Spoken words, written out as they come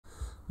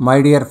My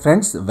dear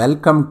friends,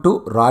 welcome to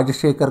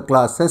Rajashekar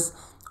classes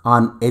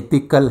on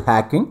ethical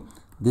hacking.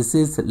 This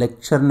is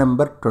lecture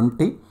number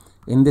 20.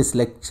 In this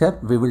lecture,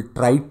 we will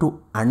try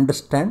to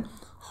understand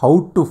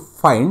how to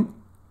find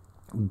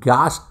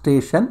gas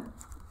station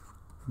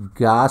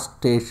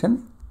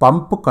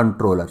pump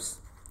controllers.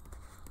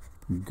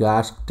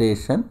 Gas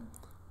station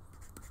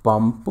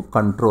pump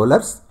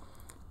controllers.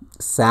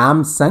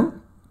 Samsung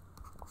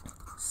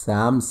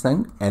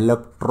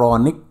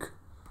electronic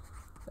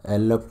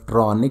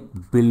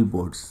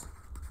billboards,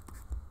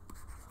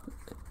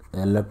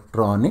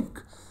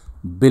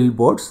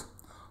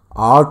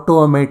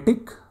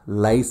 automatic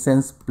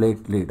license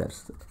plate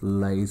readers,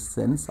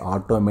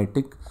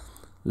 automatic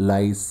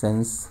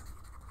license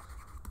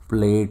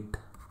plate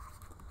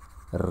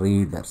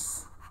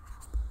readers,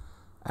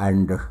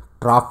 and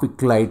traffic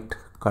light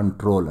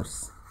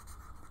controllers,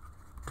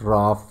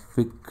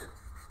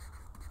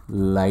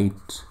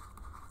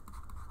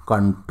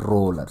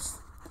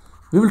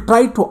 We will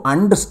try to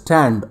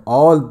understand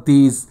all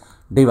these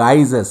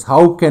devices,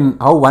 how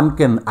one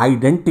can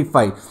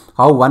identify,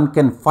 how one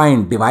can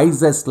find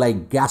devices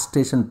like gas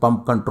station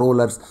pump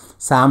controllers,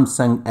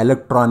 Samsung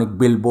electronic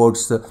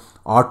billboards,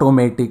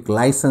 automatic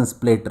license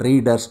plate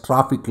readers,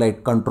 traffic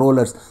light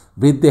controllers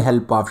with the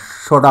help of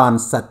SHODAN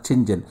search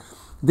engine.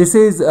 This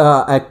is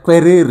a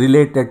query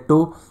related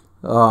to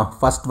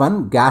first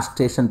one, gas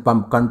station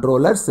pump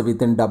controllers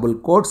within double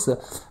quotes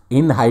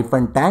in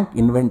hyphen tank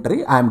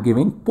inventory. I am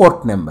giving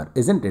port number,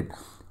 isn't it?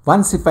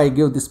 Once if I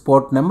give this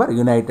port number,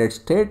 United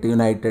States,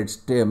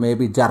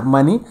 maybe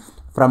Germany,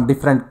 from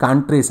different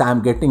countries, I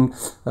am getting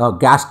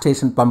gas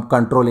station pump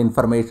control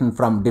information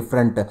from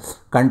different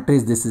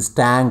countries. This is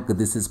tank,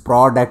 this is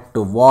product,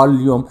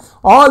 volume,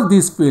 all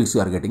these fields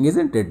you are getting,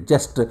 isn't it?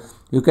 Just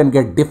you can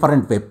get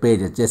different web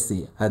pages. Just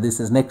see, this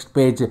is next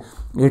page.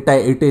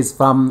 It is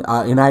from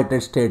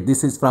United States.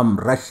 This is from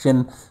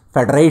Russian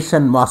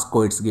Federation,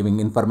 Moscow. It's giving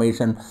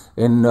information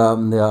in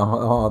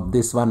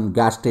this one,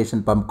 gas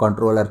station pump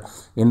controller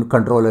in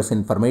controllers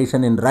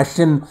information in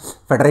Russian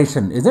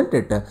Federation, isn't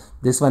it?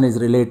 This one is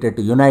related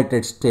to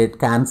United States,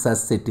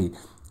 Kansas City,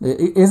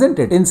 isn't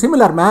it? In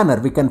similar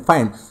manner, we can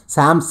find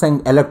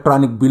Samsung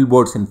electronic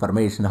billboards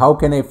information. How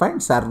can I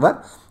find?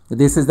 Server.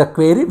 This is the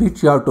query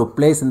which you have to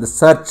place in the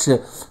search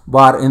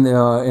bar in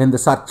the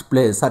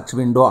search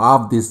window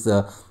of this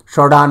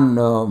SHODAN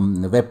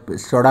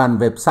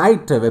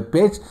website web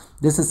page.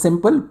 This is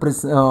simple.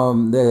 This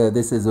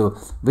is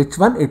which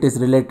one? It is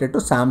related to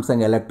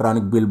Samsung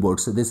electronic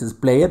billboards. So this is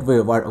player.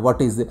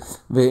 What is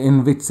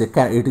in which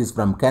it is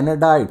from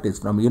Canada? It is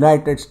from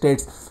United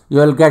States. You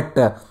will get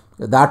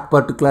that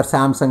particular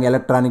Samsung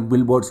electronic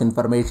billboards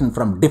information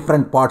from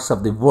different parts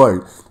of the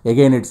world.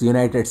 Again, it's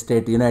United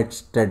States.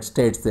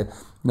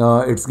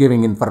 It's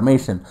giving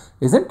information,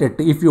 isn't it?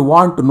 If you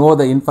want to know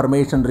the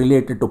information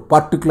related to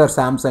particular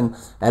Samsung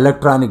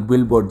electronic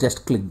billboard,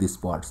 just click these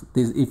parts.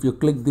 If you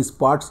click these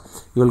parts,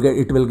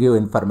 it will give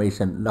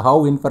information.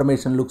 How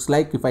information looks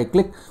like? If I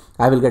click,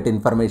 I will get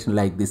information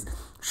like this: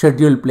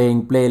 schedule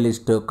playing,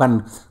 playlist,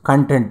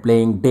 content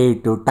playing,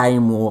 date,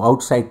 time,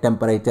 outside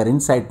temperature,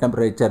 inside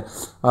temperature,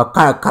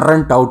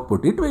 current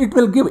output. It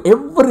will give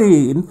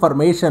every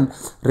information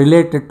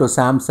related to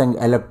Samsung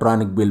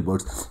electronic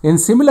billboards. In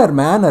similar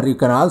manner, you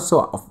can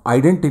also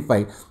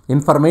identify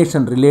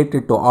information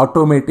related to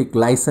automatic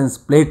license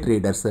plate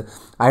readers.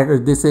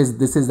 This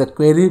is the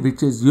query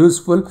which is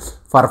useful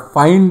for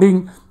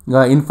finding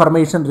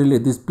information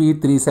related. This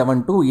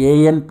P372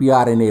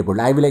 ANPR enabled.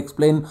 I will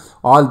explain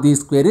all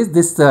these queries.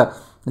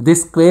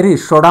 This query,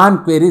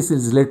 SHODAN queries,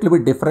 is little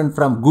bit different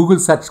from Google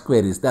search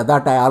queries that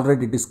I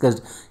already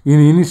discussed in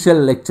initial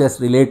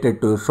lectures related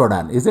to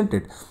SHODAN, isn't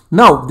it?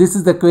 Now, this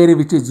is the query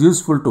which is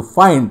useful to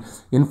find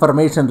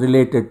information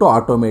related to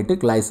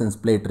automatic license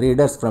plate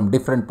readers from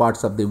different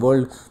parts of the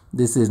world.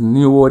 This is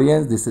New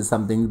Orleans. This is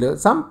some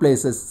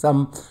place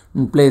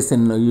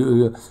in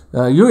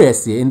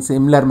USA. In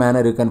similar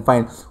manner, you can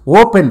find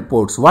open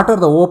ports. What are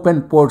the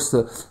open ports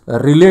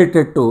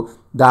related to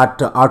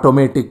that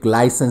automatic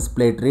license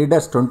plate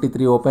readers?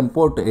 23 open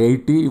port,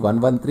 80,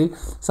 113,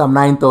 some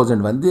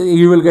 9001.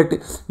 You will get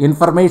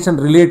information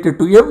related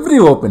to every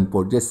open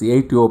port. Just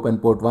 80 open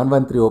port,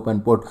 113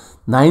 open port,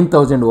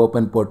 9000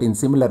 open port. In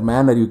similar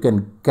manner, you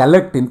can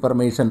collect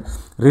information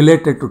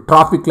related to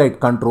traffic light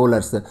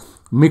controllers.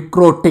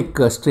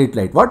 MikroTik street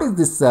light. What is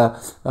this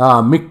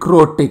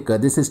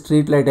MikroTik? This is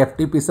street light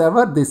FTP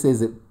server. This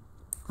is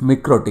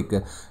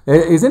MikroTik,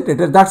 isn't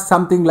it? That's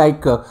something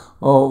like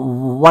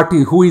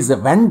who is a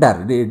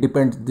vendor. It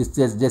depends. This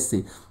just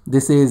see.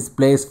 This is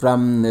place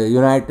from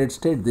United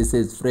States. This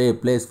is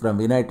place from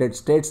United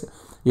States.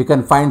 you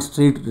can find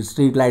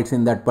street lights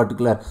in that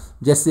particular.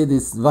 Just see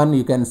this one,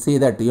 you can see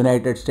that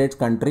United States,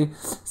 country,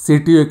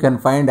 city you can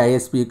find,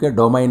 ISPK,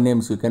 domain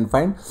names you can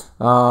find,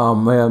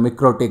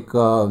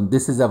 Microtech,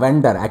 this is a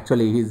vendor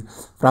actually, he's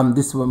from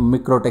this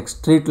Microtech.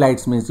 Street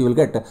lights means you will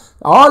get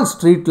all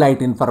street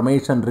light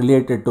information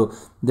related to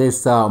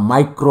this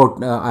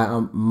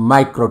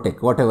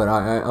Microtech,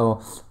 whatever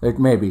it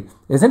may be,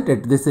 isn't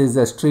it? This is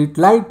a street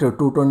light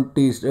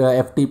 220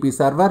 FTP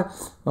server.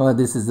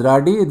 This is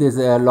ready. This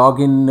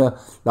login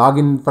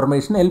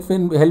information,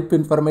 help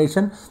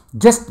information.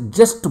 Just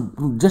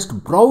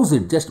browse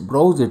it,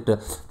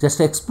 just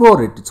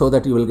explore it so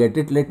that you will get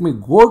it. Let me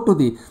go to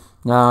the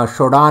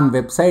SHODAN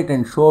website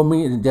and show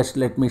me. Just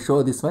let me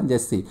show this one.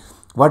 Just see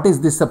what is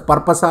this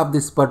purpose of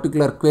this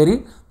particular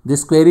query.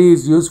 This query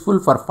is useful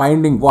for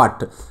finding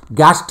what?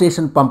 Gas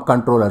station pump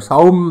controllers.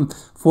 How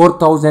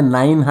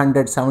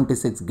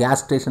 4,976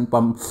 gas station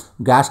pump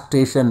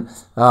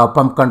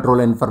control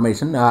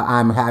information I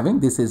am having.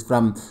 This is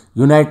from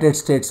United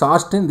States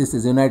Austin. This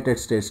is United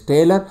States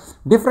Taylor.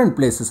 Different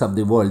places of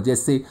the world.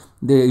 Just see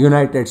the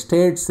United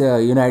States.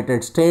 You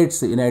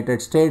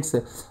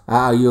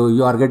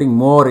are getting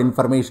more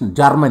information.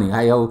 Germany.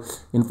 I have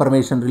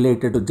information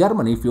related to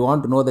Germany. If you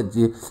want to know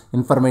the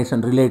information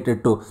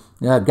related to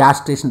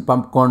gas station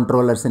pump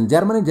controllers in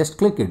Germany, just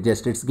click it.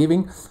 It's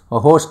giving a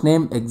host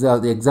name,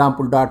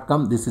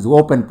 example.com. This is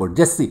open port.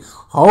 Just see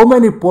how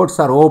many ports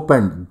are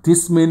opened.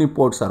 This many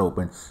ports are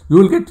opened. You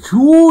will get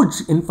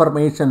huge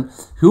information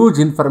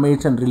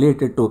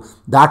related to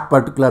that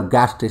particular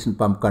gas station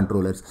pump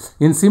controllers.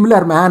 In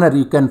similar manner,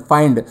 you can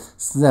find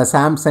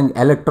Samsung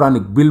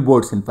electronic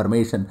billboards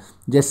information.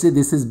 Just see,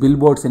 this is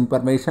billboards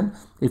information.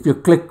 If you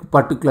click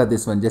particular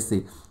this one, just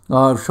see.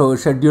 Show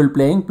schedule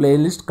playing,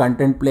 playlist,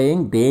 content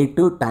playing, date,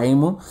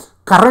 time,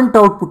 current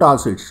output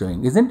also it's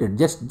showing, isn't it?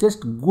 Just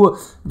explore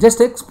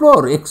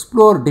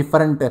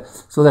different,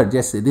 so that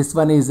just see, this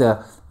one is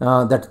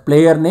that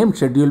player name,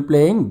 schedule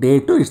playing,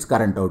 date, its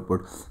current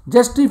output.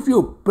 Just if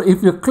you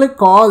click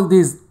all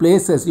these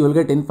places, you will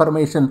get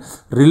information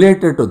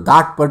related to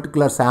that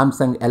particular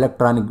Samsung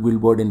electronic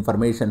billboard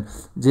information.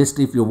 Just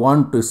if you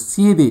want to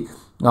see the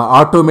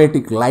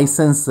automatic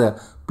license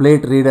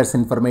plate readers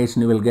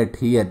information, you will get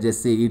here.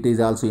 Just see, it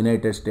is also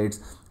United States.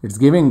 It's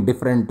giving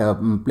different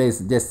place.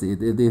 Just see,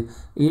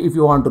 if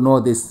you want to know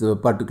this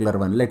particular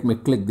one, let me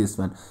click this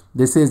one.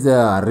 This is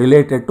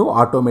related to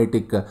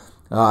automatic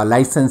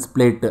license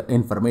plate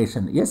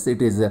information. Yes,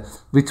 it is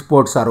which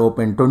ports are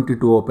open,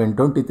 22 open,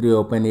 23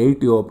 open,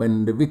 80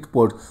 open, which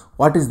ports,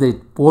 what is the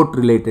port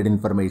related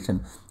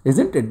information,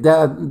 isn't it?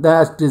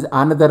 That is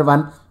another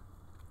one.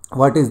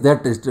 What is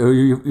that?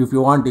 If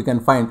you want, you can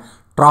find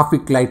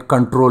traffic light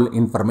control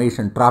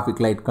information, traffic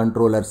light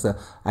controllers,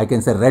 I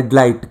can say red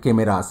light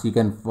cameras. You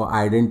can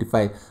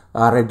identify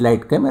red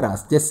light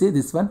cameras. Just see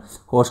this one,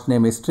 host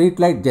name is street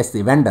light. Just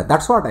see vendor,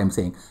 that's what I'm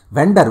saying.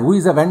 Vendor, who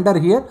is a vendor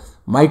here?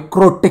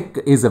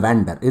 Microtech is a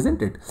vendor,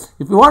 isn't it?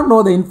 If you want to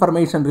know the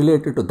information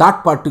related to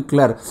that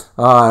particular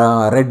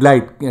red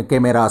light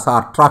cameras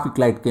or traffic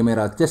light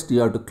cameras, just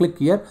you have to click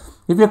here.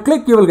 If you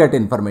click, you will get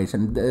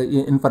information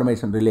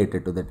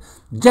related to that.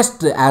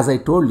 Just as I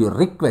told you, I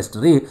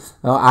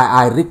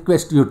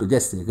request you to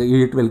just see.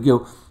 It will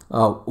give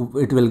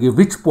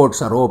which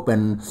ports are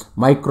open,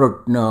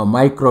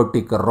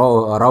 Microtech,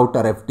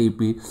 router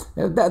FTP,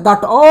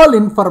 that all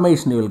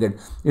information you will get.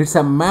 It's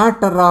a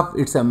matter of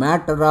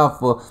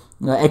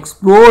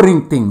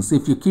exploring things.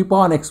 If you keep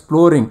on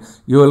exploring,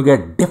 you will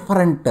get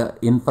different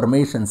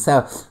information,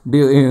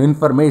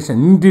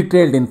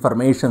 detailed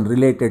information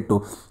related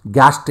to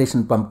gas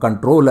station pump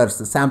controllers,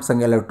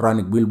 Samsung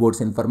electronic billboards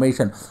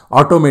information,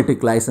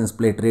 automatic license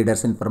plate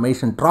readers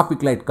information,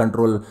 traffic light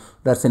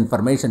controllers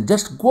information.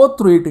 Just go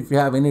through it. If you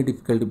have any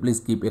difficulty, please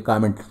keep a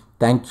comment.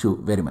 Thank you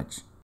very much.